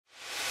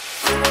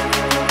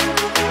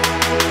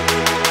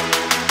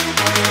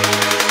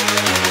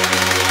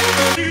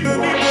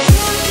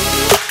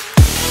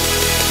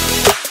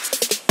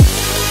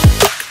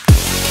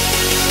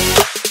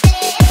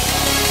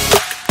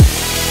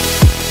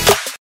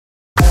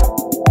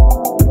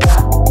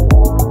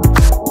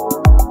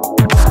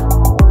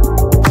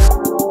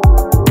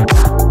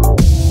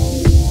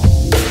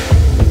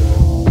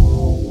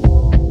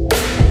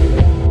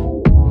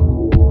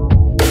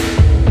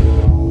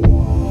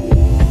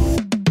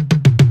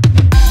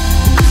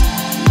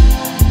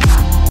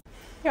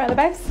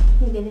Hello, babes.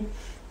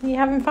 You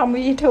having fun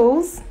with your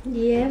tools?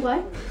 Yeah,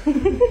 why?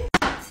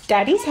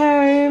 Daddy's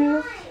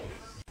home.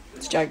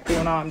 It's a joke, we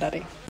all know I'm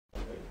daddy.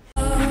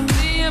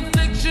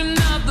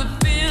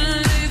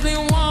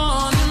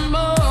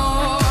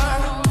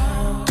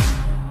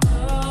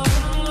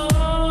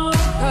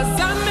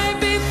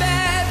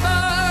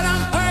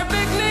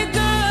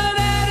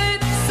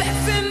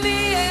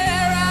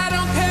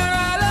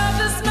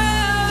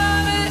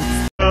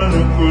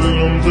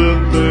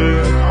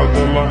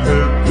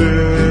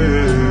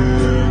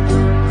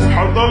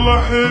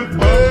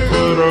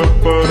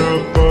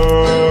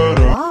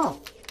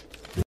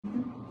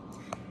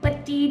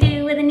 What do you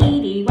do with a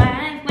needy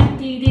wife? What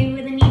do you do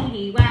with a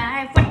needy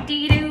wife? What do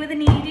you do with a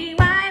needy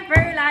wife?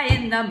 Early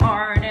in the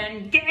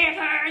morning, give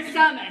her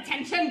some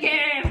attention,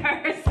 give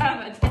her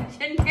some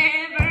attention,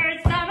 give her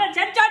some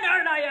attention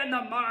early in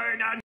the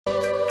morning.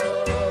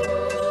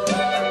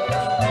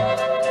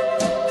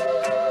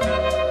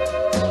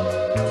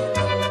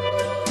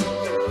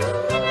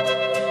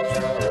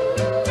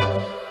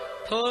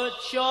 Put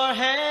your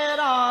head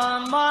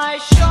on my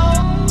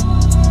shoulder.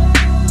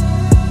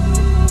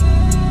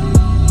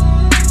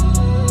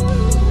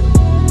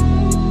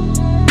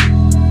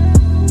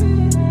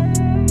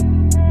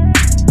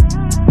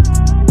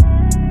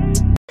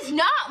 He's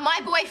not my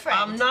boyfriend.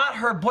 I'm not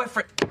her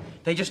boyfriend.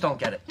 They just don't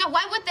get it. No,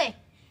 why would they?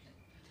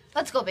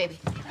 Let's go, baby.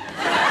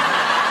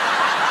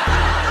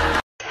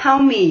 Tell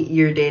me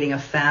you're dating a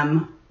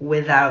femme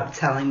without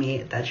telling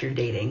me that you're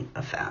dating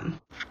a femme.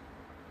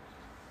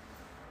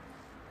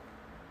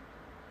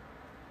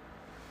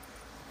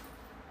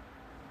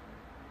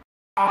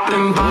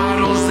 Popping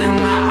bottles in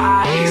the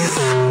ice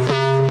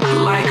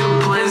like a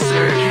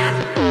blizzard.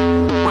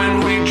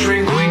 When we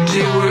drink, we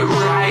do it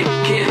right.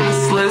 Getting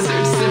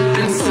slizzard,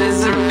 sipping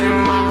scissor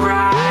in my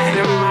ride,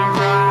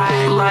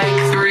 like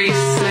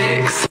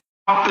 3-6.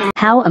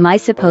 How am I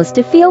supposed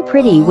to feel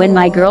pretty when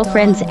my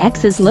girlfriend's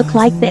exes look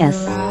like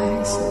this?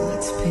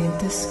 Let's paint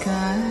the sky.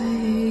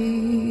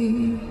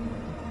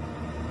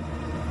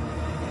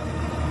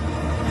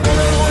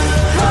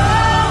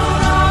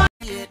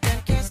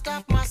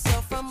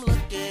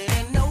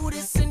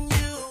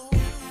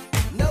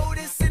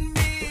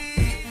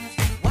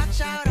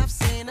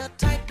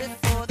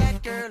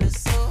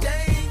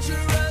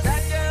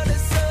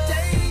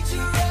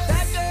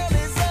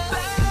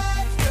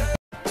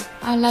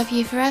 I'll love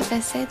you forever,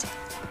 Sid.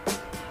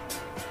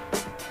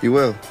 You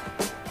will?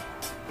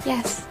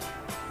 Yes.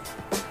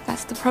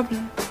 That's the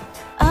problem.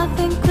 I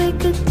think we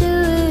could do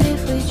it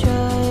if we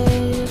tried.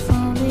 If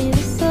only to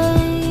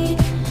say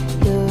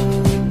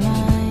you're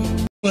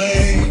mine.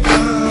 Wake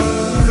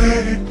up,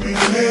 let it be,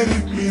 let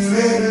it be,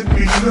 let it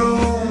be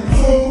known.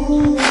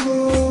 Oh,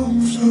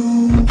 so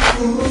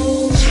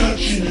cold.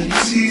 Touching and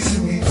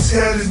teasing me,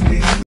 telling me.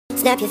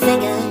 Snap your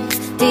fingers,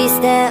 do your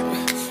step.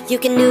 You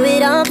can do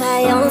it all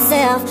by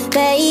yourself.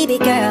 Baby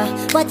girl,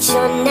 what's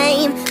your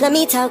name? Let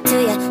me talk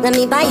to you, let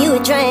me buy you a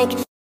drink.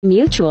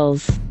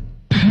 Mutuals.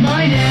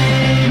 My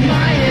name,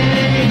 my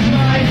age,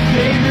 my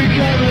favorite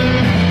color.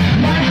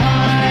 My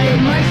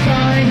height, my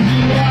sign,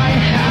 do I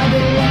have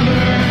a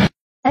lover?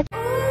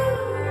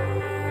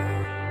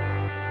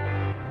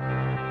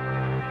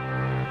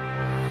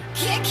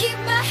 Can't keep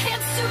my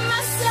hands to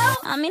myself.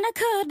 I mean I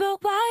could,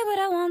 but why would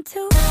I want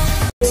to?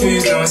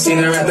 I seen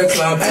her at the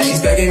club and she's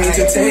begging me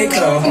to take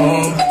her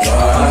home.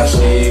 Why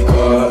she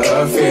got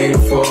a fake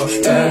for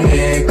the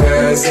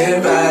niggas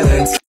in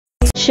Valentine.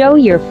 Show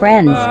your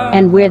friends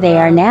and where they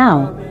are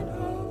now.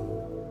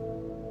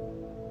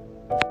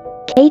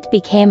 Kate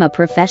became a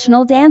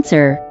professional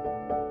dancer.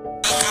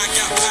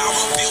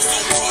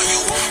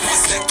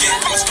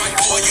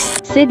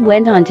 Sid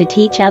went on to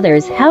teach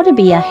others how to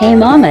be a hey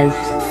mamas.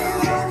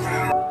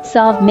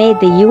 Sav made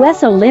the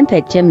US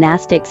Olympic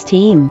gymnastics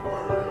team.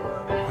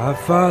 I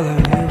follow you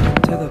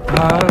into the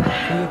park,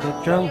 through the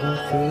jungle,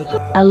 through the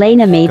dark.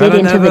 Elena made it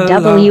into the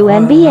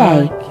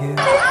WNBA.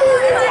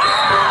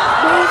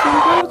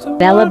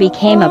 Bella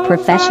became a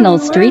professional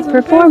street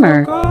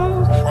performer.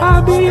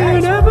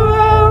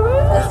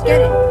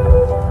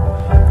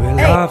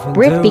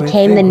 Britt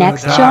became the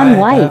next Shaun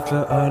White.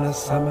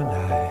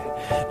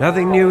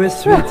 Nothing new is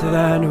sweeter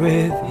than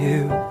with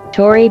you.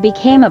 Tori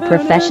became a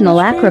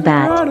professional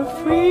acrobat.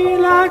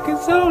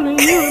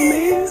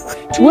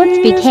 Woods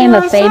became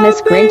a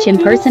famous Grinch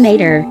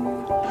impersonator.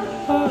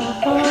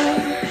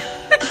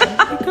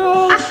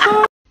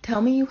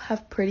 Tell me you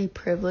have pretty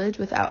privilege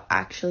without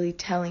actually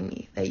telling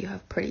me that you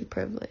have pretty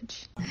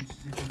privilege.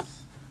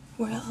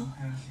 Well,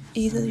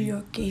 either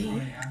you're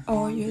gay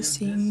or you're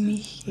seeing me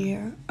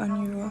here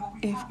on your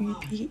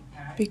FVP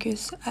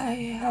because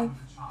I have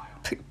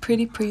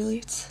pretty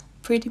privilege.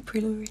 Pretty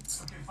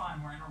privilege.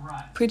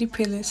 Pretty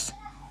privilege.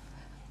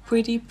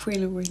 Pretty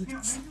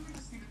privilege.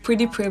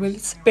 Pretty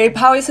privilege. Babe,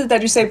 how is it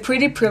that you say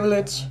pretty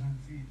privilege?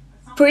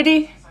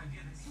 Pretty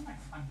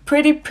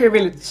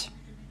privilege.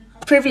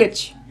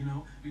 Privilege.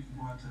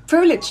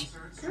 Privilege.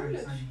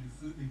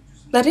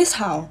 That is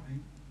how.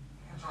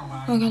 Oh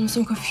my god, I'm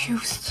so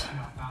confused.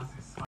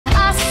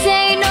 I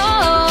say no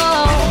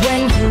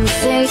when you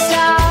say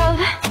stop.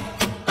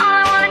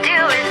 I wanna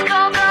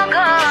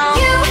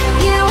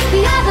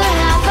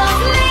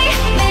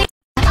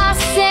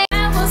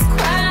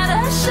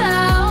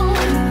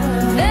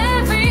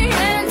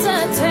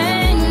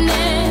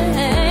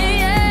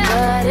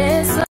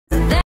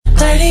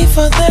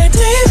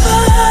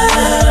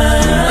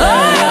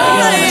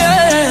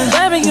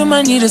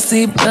need a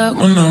seatbelt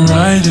when I'm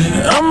riding.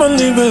 I'ma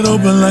leave it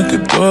open like a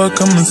door,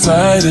 come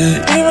inside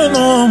it. Even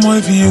though I'm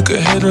wavy, you could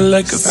hit it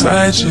like a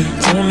side chick.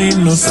 Don't need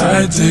no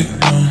side dick,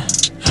 no.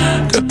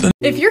 Got the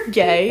If you're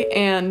gay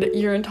and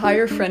your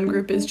entire friend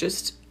group is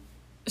just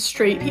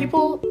straight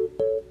people,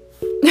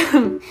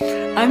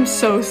 I'm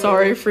so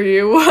sorry for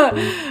you.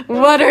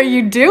 What are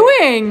you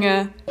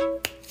doing?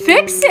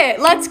 Fix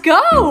it, let's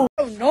go!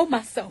 I don't know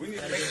myself.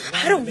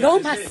 I don't know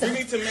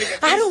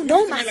myself. I don't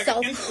know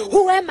myself.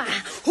 Who am I?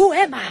 Who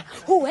am I?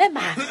 Who am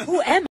I?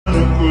 Who am I?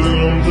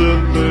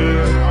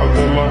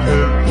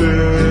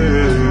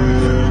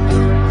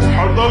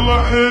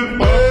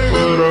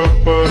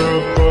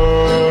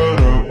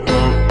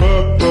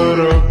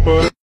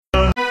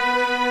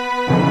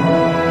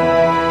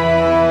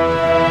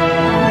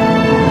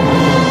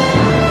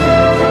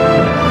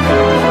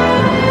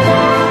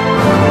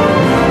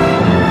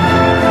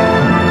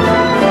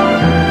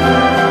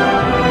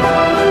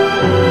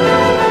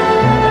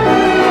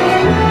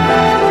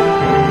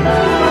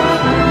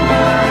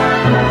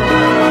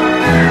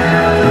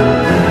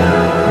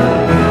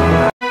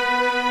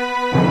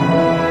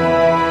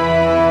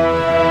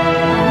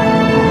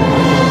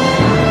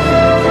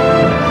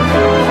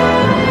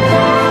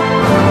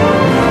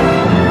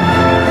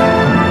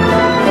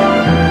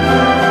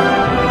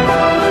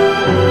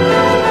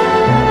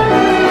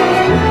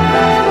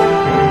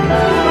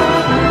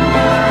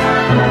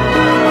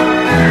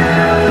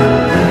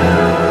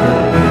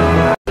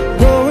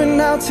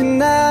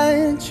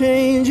 Tonight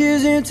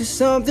changes into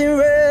something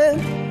red.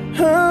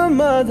 Her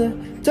mother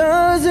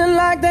doesn't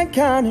like that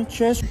kind of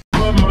dress.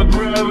 But my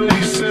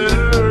gravity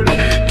centered.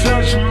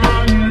 Touch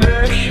my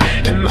neck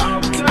and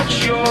I'll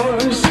touch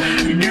yours.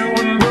 You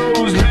and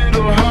those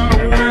little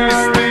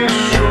high-waisted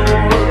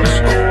shorts.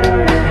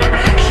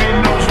 Oh, she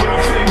knows what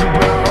I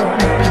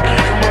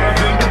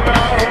think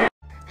about.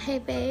 Hey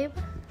babe,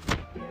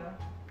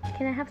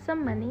 can I have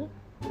some money?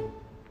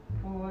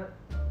 What?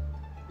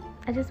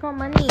 I just want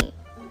money.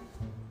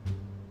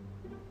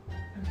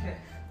 Okay.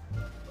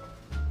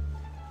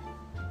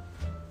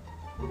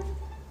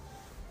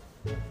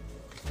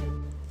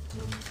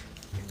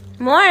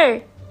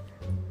 More!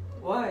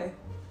 Why?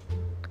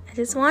 I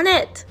just want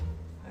it.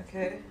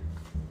 Okay.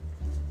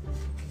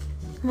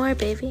 More,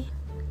 baby.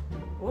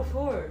 What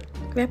for?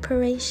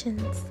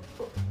 Reparations.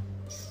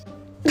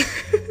 You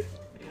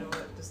know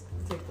what? Just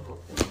take the whole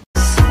thing.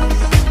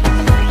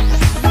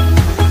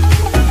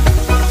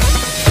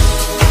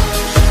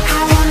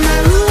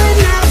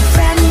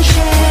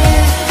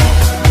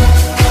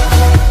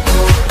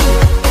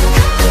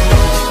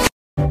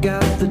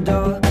 Out the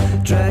door,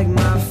 drag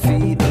my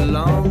feet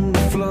along the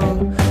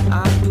floor.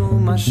 I pull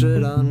my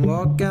shirt on,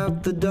 walk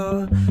out the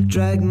door,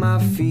 drag my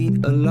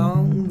feet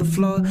along the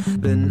floor.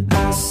 Then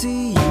I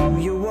see you,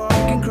 you're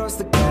walking across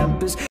the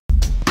campus.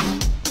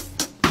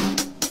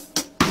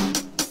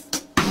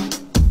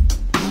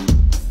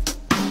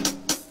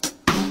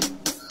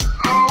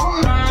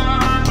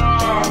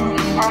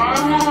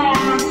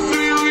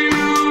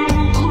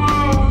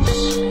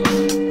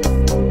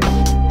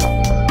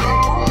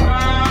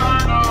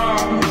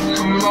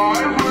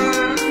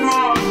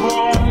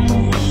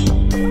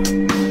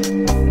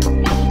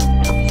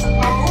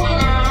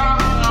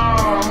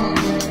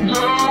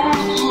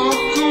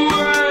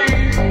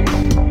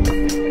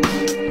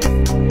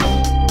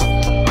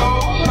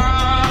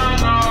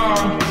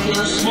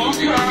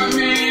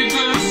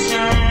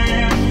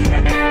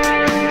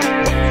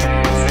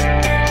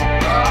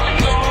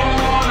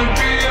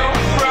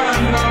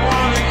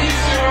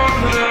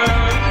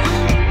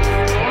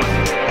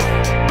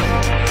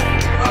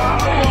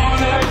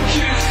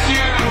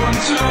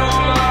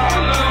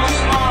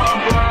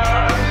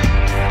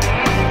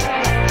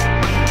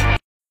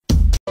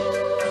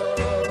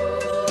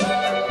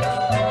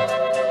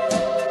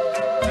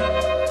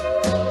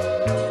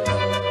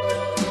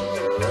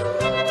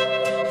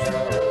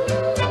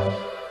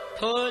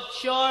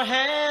 Put your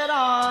head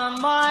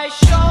on my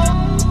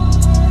shoulder.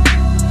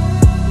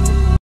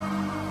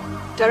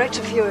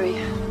 Director Fury,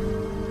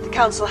 the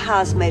council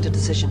has made a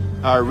decision.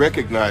 I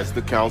recognize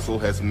the council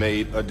has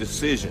made a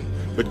decision,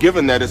 but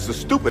given that it's a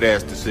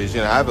stupid-ass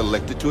decision, I've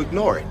elected to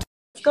ignore it.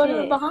 Let's go to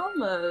the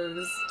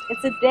Bahamas.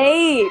 It's a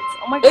date.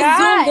 Oh my god.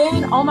 god. It's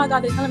zoomed in. Oh my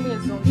god, they're telling me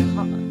it's zoomed in.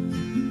 Hold on.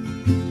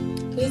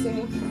 Can you see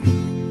me?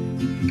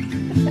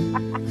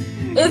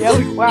 Yo,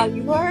 wow,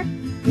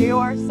 you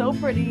are so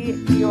pretty.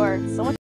 You are so much